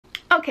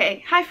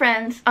Okay, hi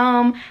friends.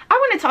 I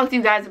want to talk to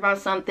you guys about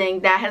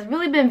something that has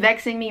really been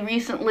vexing me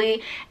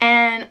recently,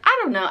 and I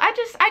don't know,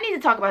 I need to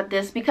talk about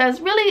this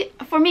because really,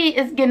 for me,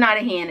 it's getting out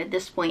of hand at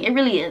this point. It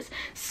really is.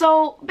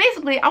 So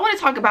basically, I want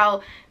to talk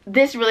about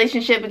this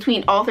relationship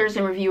between authors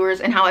and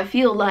reviewers and how I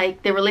feel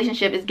like the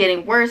relationship is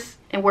getting worse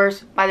and worse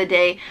by the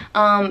day.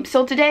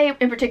 So today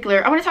in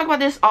particular, I want to talk about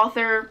this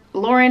author,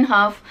 Lauren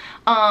Hough.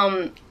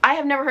 I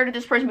have never heard of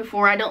this person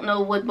before. I don't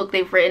know what book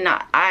they've written.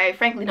 I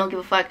frankly don't give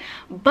a fuck.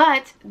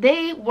 But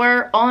they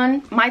were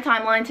on my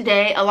timeline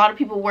today. A lot of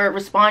people were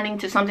responding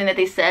to something that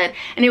they said,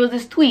 and it was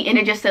this tweet, and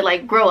it just said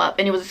like grow up,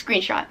 and it was a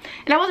screenshot.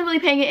 And I wasn't really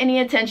paying it any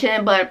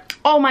attention, but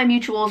all my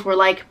mutuals were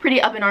like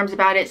pretty up in arms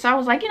about it. So I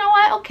was like, you know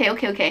what?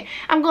 Okay.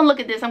 I'm gonna look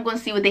at this. I'm gonna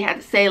see what they had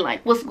to say,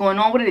 like what's going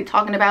on, what are they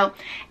talking about.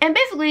 And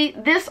basically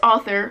this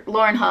author,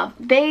 Lauren Hough,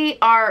 they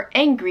are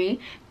angry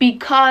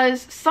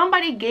because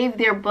somebody gave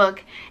their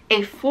book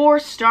a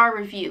 4-star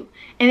review,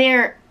 and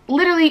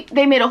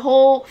they made a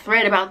whole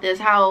thread about this,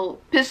 how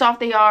pissed off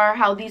they are,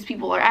 how these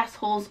people are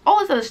assholes, all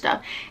this other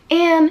stuff.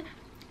 And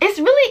it's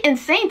really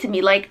insane to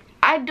me. Like,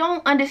 I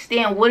don't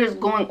understand what is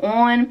going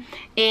on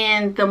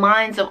in the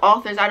minds of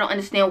authors. I don't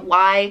understand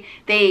why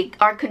they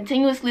are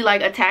continuously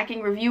like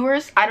attacking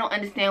reviewers. I don't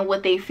understand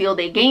what they feel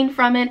they gain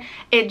from it.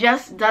 It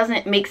just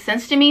doesn't make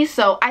sense to me.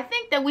 So I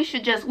think that we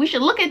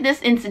should look at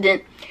this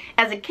incident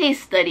as a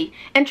case study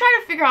and try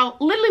to figure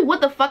out literally what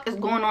the fuck is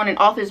going on in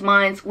authors'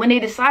 minds when they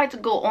decide to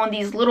go on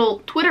these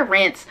little Twitter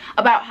rants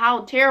about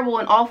how terrible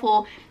and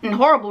awful and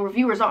horrible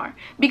reviewers are.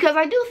 Because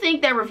I do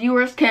think that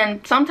reviewers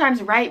can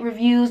sometimes write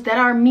reviews that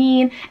are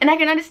mean, and I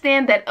can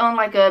understand that on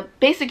like a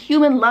basic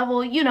human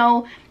level, you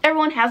know,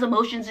 everyone has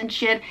emotions and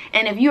shit,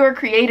 and if you're a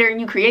creator and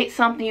you create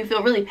something, you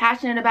feel really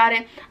passionate about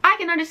it, I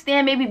can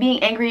understand maybe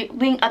being angry,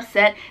 being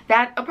upset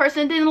that a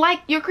person didn't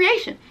like your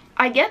creation.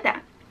 I get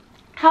that.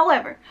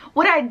 However,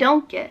 what I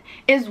don't get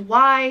is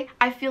why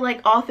I feel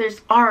like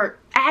authors are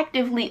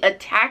actively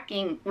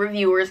attacking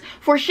reviewers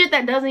for shit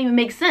that doesn't even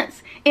make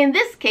sense. In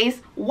this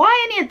case,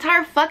 why in the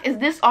entire fuck is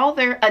this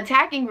author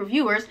attacking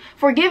reviewers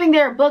for giving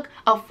their book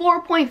a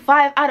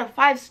 4.5 out of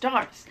 5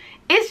 stars?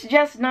 It's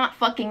just not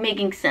fucking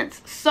making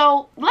sense.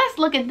 So let's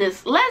look at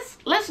this.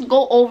 Let's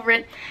go over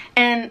it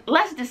and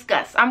let's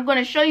discuss. I'm going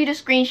to show you the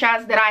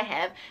screenshots that I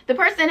have. The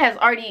person has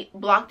already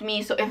blocked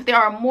me, so if there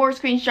are more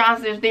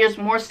screenshots, if there's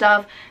more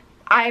stuff,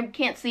 I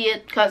can't see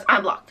it because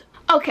I'm blocked.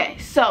 Okay,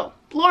 so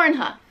Lauren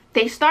Hough,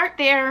 they start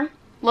their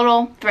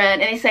little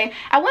thread and they say,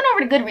 I went over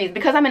to Goodreads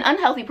because I'm an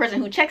unhealthy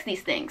person who checks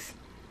these things.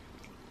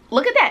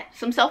 Look at that,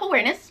 some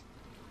self-awareness.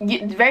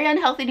 It's very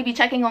unhealthy to be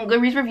checking on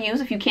Goodreads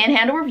reviews if you can't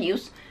handle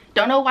reviews.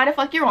 Don't know why the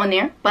fuck you're on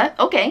there, but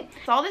okay.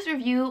 Saw this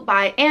review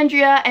by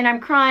Andrea and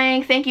I'm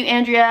crying. Thank you,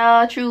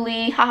 Andrea,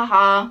 truly, ha ha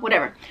ha,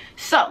 whatever.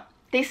 So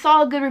they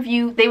saw a good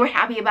review, they were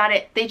happy about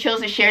it, they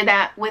chose to share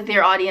that with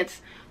their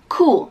audience.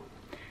 Cool.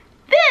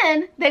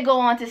 Then they go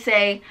on to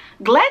say,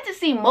 glad to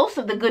see most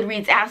of the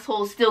Goodreads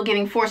assholes still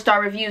giving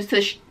 4-star reviews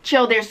to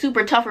show their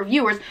super tough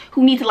reviewers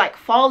who need to like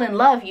fall in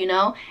love, you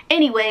know.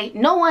 Anyway,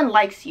 no one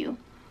likes you.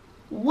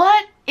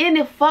 What in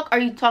the fuck are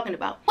you talking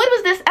about? What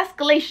was this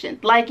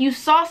escalation? Like, you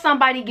saw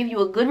somebody give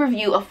you a good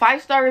review, a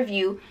 5-star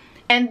review,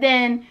 and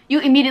then you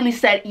immediately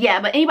said,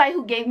 yeah, but anybody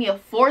who gave me a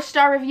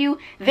 4-star review,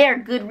 they're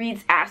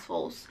Goodreads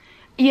assholes.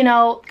 You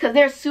know, because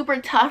they're super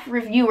tough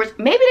reviewers.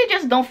 Maybe they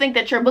just don't think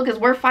that your book is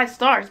worth 5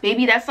 stars.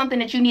 Maybe that's something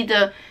that you need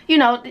to, you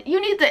know,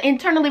 you need to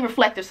internally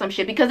reflect or some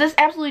shit. Because there's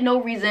absolutely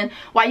no reason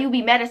why you'd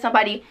be mad at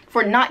somebody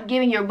for not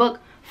giving your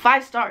book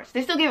 5 stars.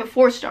 They still give it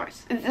 4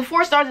 stars. The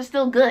 4 stars is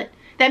still good.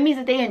 That means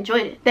that they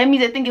enjoyed it. That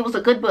means they think it was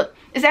a good book.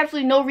 There's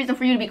absolutely no reason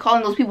for you to be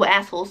calling those people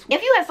assholes.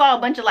 If you had saw a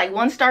bunch of like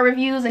 1-star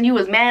reviews and you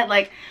was mad,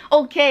 like,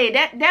 okay,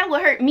 that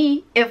would hurt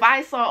me if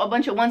I saw a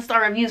bunch of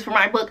 1-star reviews for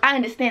my book. I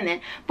understand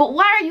that. But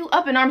why are you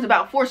up in arms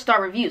about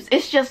 4-star reviews?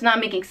 It's just not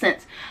making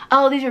sense.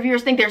 Oh, these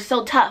reviewers think they're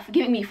so tough,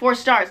 giving me 4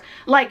 stars.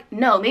 Like,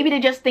 no, maybe they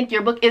just think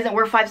your book isn't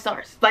worth 5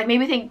 stars. Like,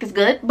 maybe they think it's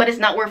good, but it's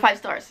not worth 5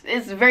 stars.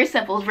 It's very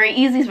simple. It's very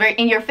easy. It's very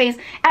in your face.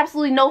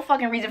 Absolutely no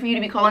fucking reason for you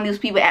to be calling these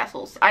people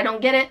assholes. I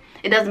don't get it.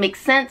 It doesn't make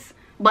sense.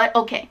 But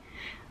okay.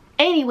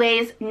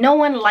 Anyways, no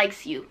one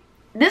likes you.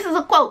 This is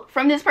a quote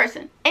from this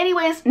person.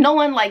 Anyways, no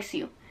one likes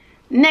you.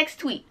 Next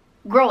tweet.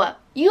 Grow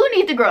up. You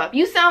need to grow up.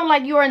 You sound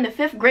like you're in the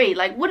 5th grade.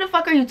 Like, what the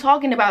fuck are you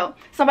talking about?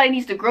 Somebody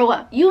needs to grow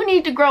up. You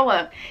need to grow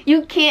up.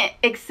 You can't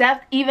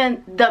accept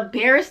even the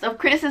barest of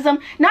criticism.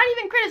 Not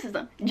even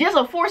criticism. Just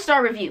a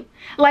 4-star review.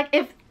 Like,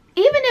 even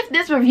if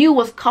this review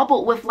was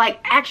coupled with like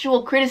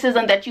actual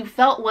criticism that you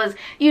felt was,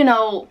 you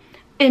know,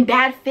 in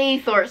bad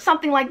faith or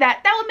something like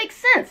that, that would make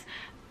sense.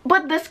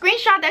 But the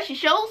screenshot that she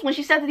shows when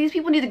she said that these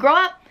people need to grow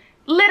up,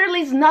 literally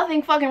is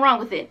nothing fucking wrong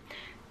with it.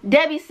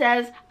 Debbie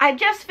says, I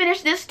just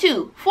finished this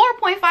too.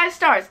 4.5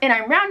 stars and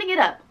I'm rounding it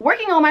up.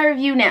 Working on my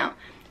review now.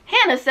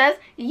 Hannah says,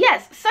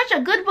 yes, such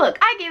a good book.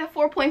 I gave it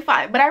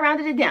 4.5, but I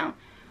rounded it down.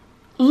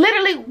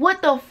 Literally,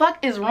 what the fuck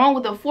is wrong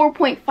with a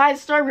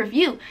 4.5-star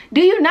review?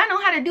 Do you not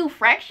know how to do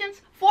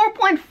fractions?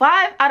 4.5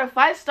 out of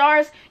 5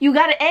 stars, you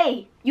got an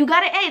A. You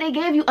got an A. They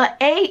gave you an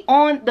A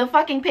on the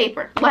fucking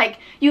paper. Like,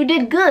 you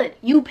did good.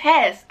 You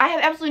passed. I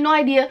have absolutely no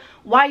idea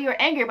why you're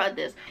angry about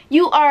this.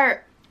 You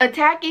are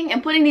attacking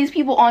and putting these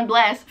people on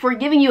blast for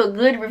giving you a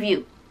good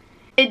review.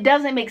 It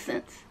doesn't make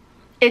sense.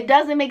 It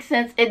doesn't make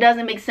sense. It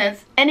doesn't make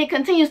sense. And it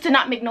continues to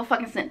not make no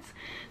fucking sense.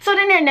 So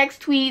then their next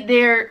tweet,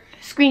 they're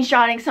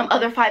screenshotting some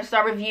other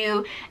 5-star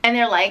review. And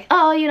they're like,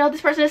 oh, you know,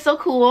 this person is so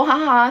cool.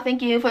 Haha,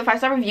 thank you for the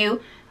 5-star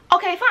review.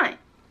 Okay, fine.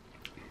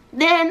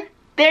 Then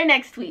their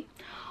next tweet.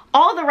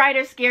 All the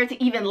writers scared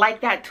to even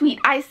like that tweet.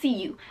 I see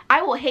you.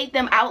 I will hate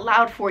them out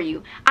loud for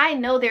you. I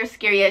know they're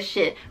scary as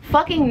shit.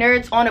 Fucking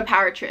nerds on a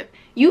power trip.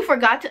 You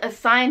forgot to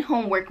assign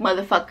homework,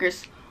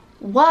 motherfuckers.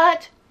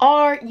 What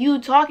are you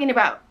talking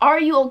about?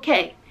 Are you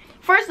okay?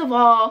 First of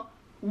all,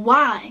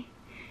 why?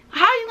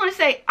 How are you going to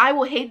say, I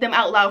will hate them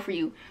out loud for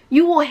you?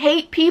 You will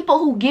hate people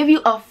who give you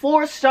a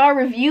 4-star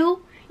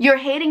review? You're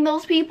hating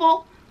those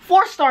people?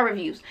 4-star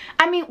reviews.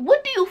 I mean,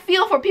 what do you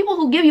feel for people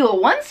who give you a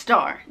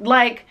 1-star?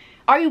 Like,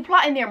 are you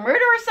plotting their murder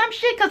or some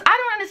shit? Because I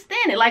don't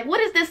understand it. Like,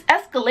 what is this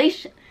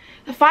escalation?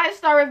 The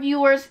 5-star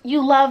reviewers,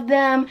 you love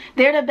them.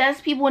 They're the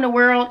best people in the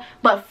world.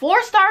 But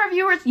 4-star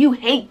reviewers, you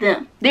hate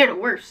them. They're the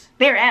worst.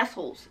 They're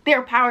assholes.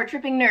 They're power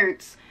tripping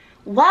nerds.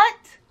 What?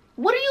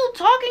 What are you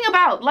talking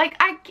about? Like,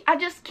 I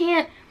just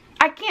can't,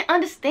 I can't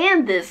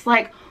understand this.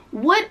 Like,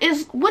 what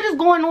is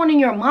going on in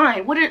your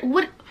mind? What are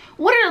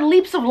the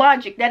leaps of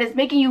logic that is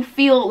making you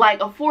feel like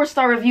a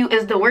 4-star review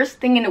is the worst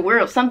thing in the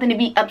world, something to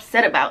be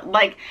upset about?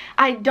 Like,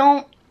 I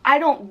don't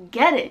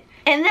get it.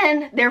 And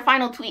then their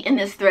final tweet in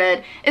this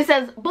thread, it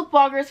says, book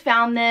bloggers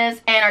found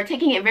this and are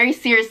taking it very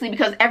seriously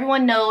because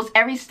everyone knows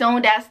every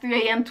stoned ass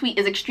 3 a.m. tweet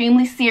is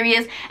extremely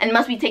serious and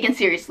must be taken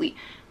seriously.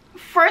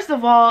 First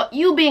of all,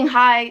 you being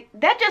high,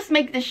 that just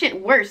makes the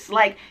shit worse.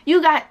 Like,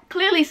 you got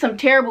clearly some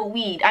terrible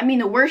weed. I mean,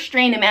 the worst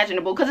strain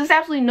imaginable, because there's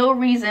absolutely no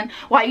reason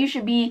why you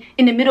should be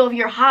in the middle of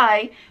your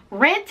high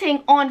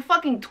ranting on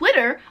fucking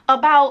Twitter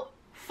about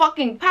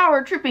fucking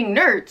power tripping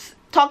nerds.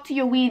 Talk to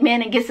your weed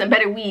man and get some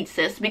better weed,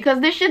 sis, because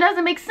this shit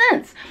doesn't make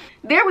sense.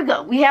 There we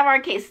go. We have our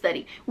case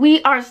study.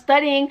 We are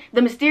studying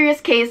the mysterious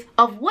case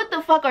of what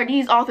the fuck are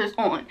these authors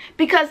on,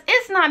 because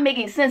it's not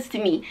making sense to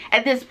me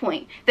at this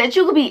point that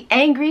you could be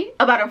angry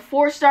about a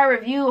 4-star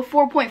review, a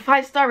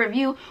 4.5-star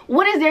review.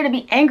 What is there to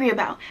be angry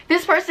about?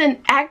 This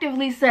person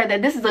actively said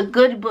that this is a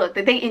good book,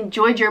 that they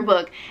enjoyed your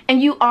book,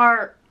 and you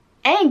are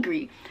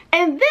angry.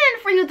 And then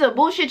for you to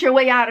bullshit your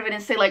way out of it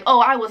and say like, oh,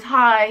 I was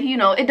high, you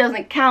know, it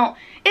doesn't count.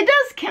 It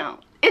does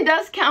count. It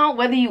does count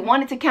whether you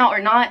want it to count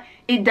or not.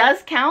 It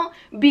does count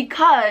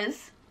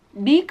because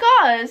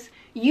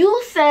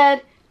you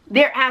said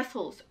they're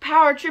assholes,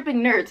 power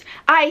tripping nerds,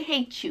 I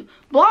hate you,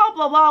 blah,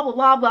 blah, blah, blah,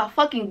 blah, blah,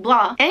 fucking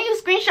blah. And you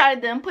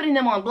screenshotted them, putting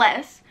them on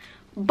blast.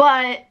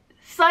 But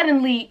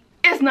suddenly,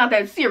 it's not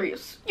that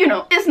serious. You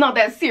know, it's not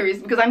that serious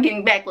because I'm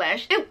getting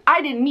backlash.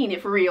 I didn't mean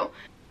it for real.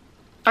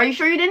 Are you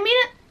sure you didn't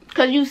mean it?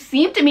 Because you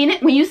seemed to mean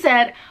it when you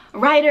said,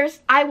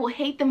 writers, I will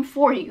hate them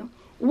for you.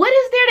 What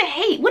is there to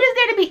hate? What is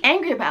there to be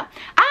angry about?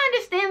 I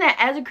understand that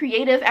as a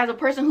creative, as a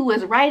person who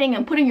is writing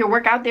and putting your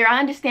work out there, I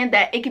understand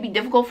that it can be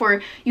difficult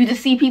for you to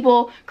see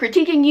people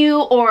critiquing you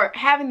or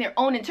having their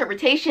own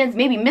interpretations,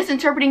 maybe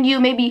misinterpreting you,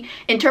 maybe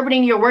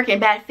interpreting your work in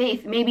bad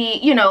faith, maybe,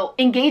 you know,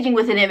 engaging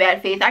with it in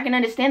bad faith. I can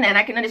understand that. And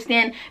I can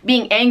understand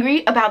being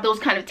angry about those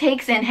kind of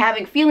takes and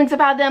having feelings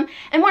about them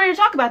and wanting to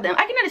talk about them.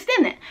 I can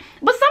understand that.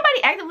 But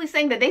somebody actively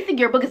saying that they think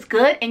your book is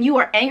good and you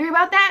are angry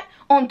about that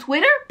on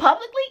Twitter,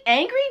 publicly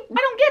angry? I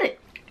don't get it.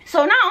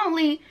 So not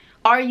only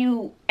are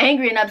you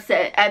angry and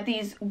upset at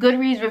these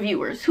Goodreads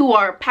reviewers who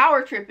are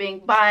power tripping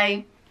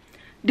by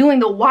doing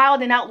the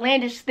wild and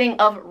outlandish thing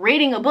of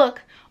rating a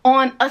book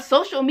on a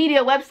social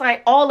media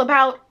website all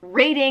about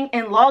rating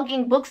and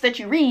logging books that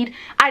you read,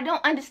 I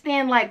don't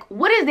understand, like,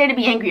 what is there to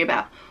be angry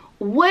about?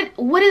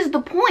 What is the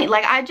point?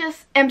 Like, I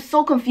just am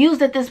so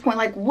confused at this point.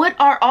 Like, what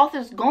are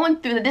authors going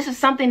through that this is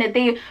something that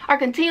they are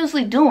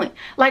continuously doing?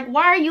 Like,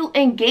 why are you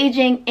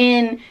engaging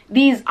in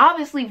these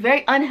obviously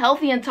very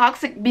unhealthy and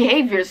toxic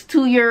behaviors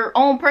to your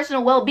own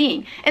personal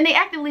well-being? And they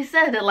actively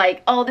said that,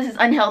 like, oh, this is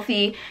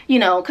unhealthy, you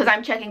know, because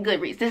I'm checking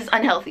Goodreads. This is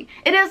unhealthy.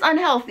 It is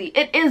unhealthy.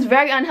 It is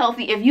very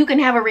unhealthy if you can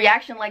have a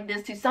reaction like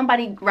this to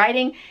somebody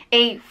writing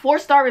a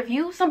 4-star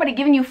review, somebody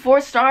giving you 4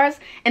 stars,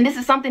 and this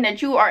is something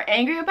that you are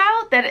angry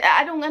about. That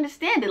I don't understand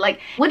it. Like,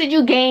 what did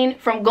you gain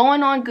from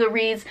going on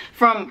Goodreads,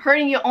 from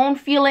hurting your own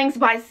feelings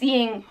by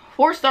seeing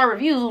 4-star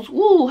reviews?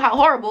 Woo, how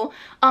horrible.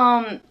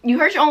 You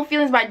hurt your own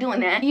feelings by doing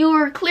that. You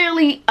were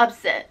clearly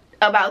upset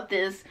about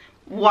this.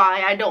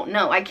 Why? I don't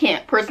know. I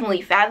can't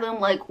personally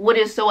fathom, like, what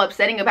is so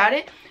upsetting about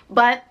it.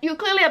 But you're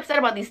clearly upset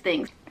about these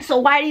things. So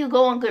why do you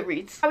go on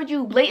Goodreads? Why would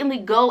you blatantly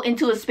go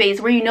into a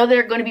space where you know there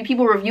are going to be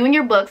people reviewing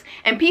your books,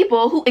 and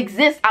people who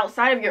exist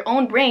outside of your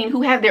own brain,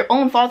 who have their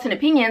own thoughts and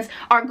opinions,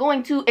 are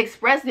going to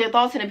express their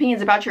thoughts and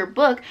opinions about your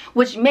book,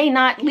 which may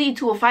not lead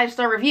to a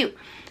 5-star review?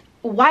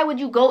 why would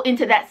you go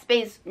into that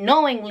space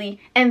knowingly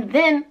and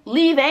then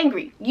leave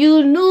angry?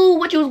 You knew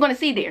what you was going to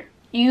see there.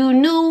 You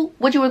knew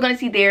what you were going to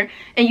see there,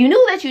 and you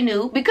knew that you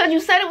knew because you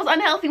said it was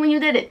unhealthy when you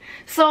did it.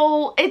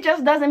 So it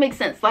just doesn't make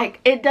sense. Like,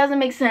 it doesn't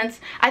make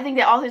sense. I think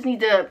that authors need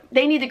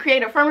to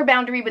create a firmer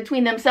boundary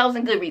between themselves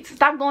and Goodreads.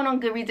 Stop going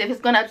on Goodreads if it's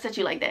going to upset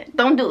you like that.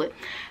 Don't do it.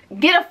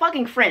 Get a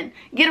fucking friend.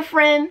 Get a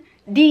friend.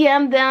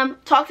 DM them,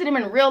 talk to them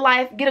in real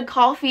life, get a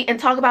coffee and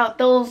talk about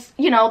those,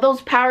 you know,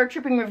 those power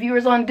tripping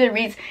reviewers on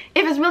Goodreads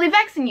if it's really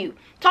vexing you.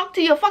 Talk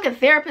to your fucking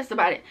therapist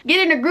about it.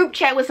 Get in a group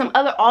chat with some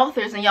other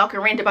authors and y'all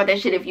can rant about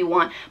that shit if you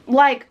want.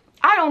 Like,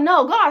 I don't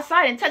know, go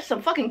outside and touch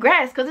some fucking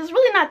grass because it's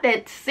really not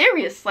that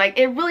serious. Like,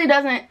 it really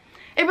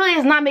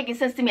is not making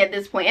sense to me at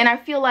this point. And I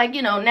feel like,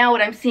 you know, now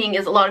what I'm seeing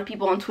is a lot of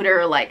people on Twitter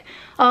are like,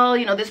 oh,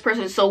 you know, this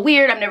person is so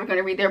weird, I'm never going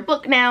to read their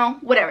book now,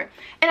 whatever.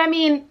 And I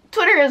mean,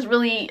 Twitter is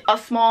really a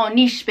small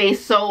niche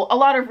space, so a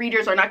lot of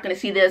readers are not going to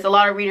see this. A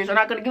lot of readers are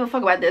not going to give a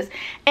fuck about this.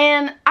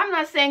 And I'm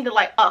not saying that,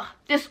 like,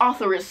 this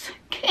author is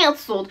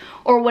canceled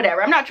or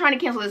whatever. I'm not trying to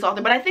cancel this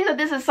author, but I think that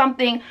this is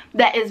something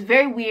that is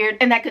very weird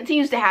and that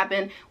continues to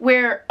happen,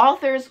 where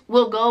authors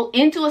will go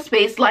into a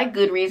space like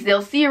Goodreads,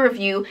 they'll see a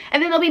review,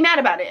 and then they'll be mad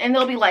about it. And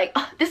they'll be like,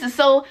 oh, this is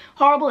so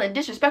horrible and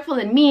disrespectful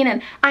and mean,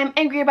 and I'm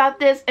angry about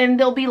this. And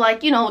they'll be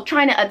like, you know,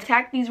 trying to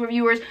attack these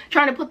reviewers,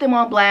 trying to put them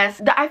on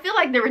blast. I feel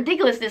like the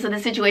ridiculousness of the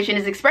situation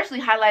is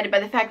especially highlighted by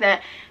the fact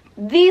that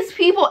these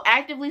people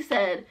actively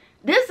said,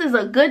 this is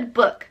a good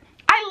book.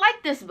 I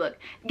like this book.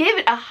 Gave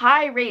it a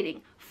high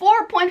rating,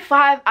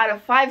 4.5 out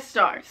of 5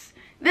 stars.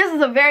 This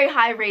is a very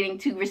high rating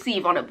to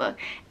receive on a book.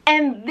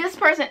 And this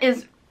person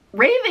is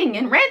raving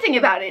and ranting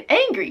about it,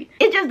 angry.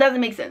 It just doesn't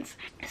make sense.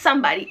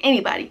 Somebody,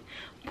 anybody,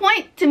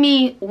 point to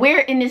me where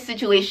in this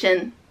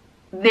situation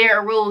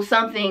there arose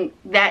something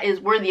that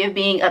is worthy of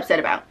being upset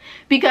about.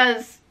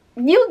 Because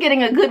you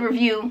getting a good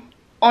review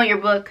on your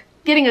book,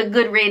 getting a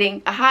good rating,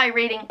 a high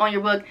rating on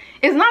your book,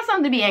 is not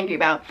something to be angry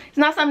about. It's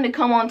not something to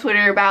come on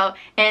Twitter about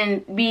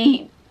and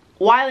be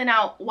wilding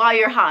out while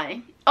you're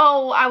high.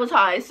 Oh, I was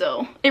high,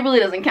 so it really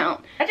doesn't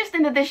count. I just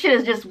think that this shit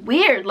is just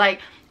weird. Like,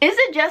 is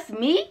it just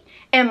me?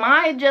 Am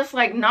I just,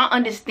 like, not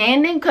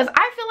understanding? Because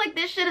I feel like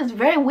this shit is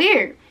very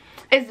weird.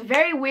 It's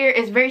very weird.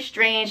 It's very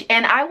strange.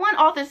 And I want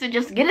authors to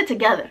just get it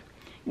together.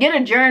 Get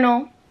a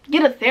journal.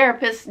 Get a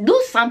therapist.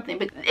 Do something.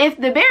 But if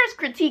the Bears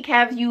critique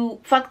has you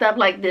fucked up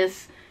like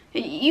this,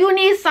 you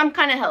need some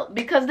kind of help,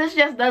 because this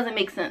just doesn't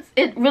make sense.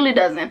 It really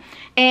doesn't.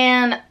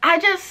 And I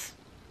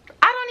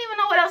don't even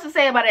know what else to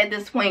say about it at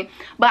this point.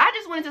 But I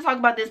just wanted to talk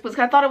about this because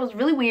I thought it was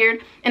really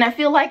weird, and I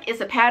feel like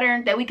it's a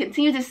pattern that we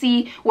continue to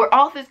see, where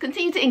authors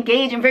continue to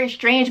engage in very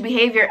strange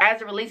behavior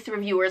as it relates to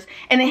reviewers,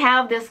 and they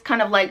have this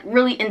kind of like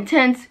really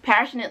intense,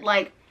 passionate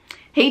like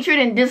hatred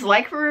and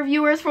dislike for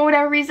reviewers for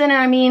whatever reason.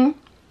 And I mean,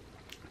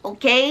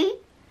 okay,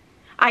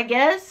 I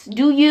guess,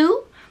 do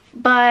you?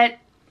 But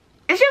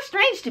it's just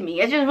strange to me.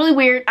 It's just really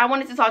weird. I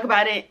wanted to talk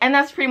about it, and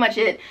that's pretty much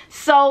it.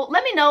 So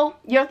let me know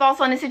your thoughts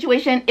on the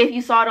situation if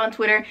you saw it on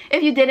Twitter.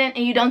 If you didn't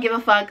and you don't give a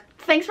fuck,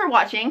 thanks for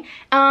watching.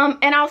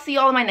 And I'll see you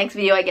all in my next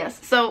video, I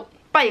guess. So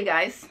bye, you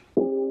guys.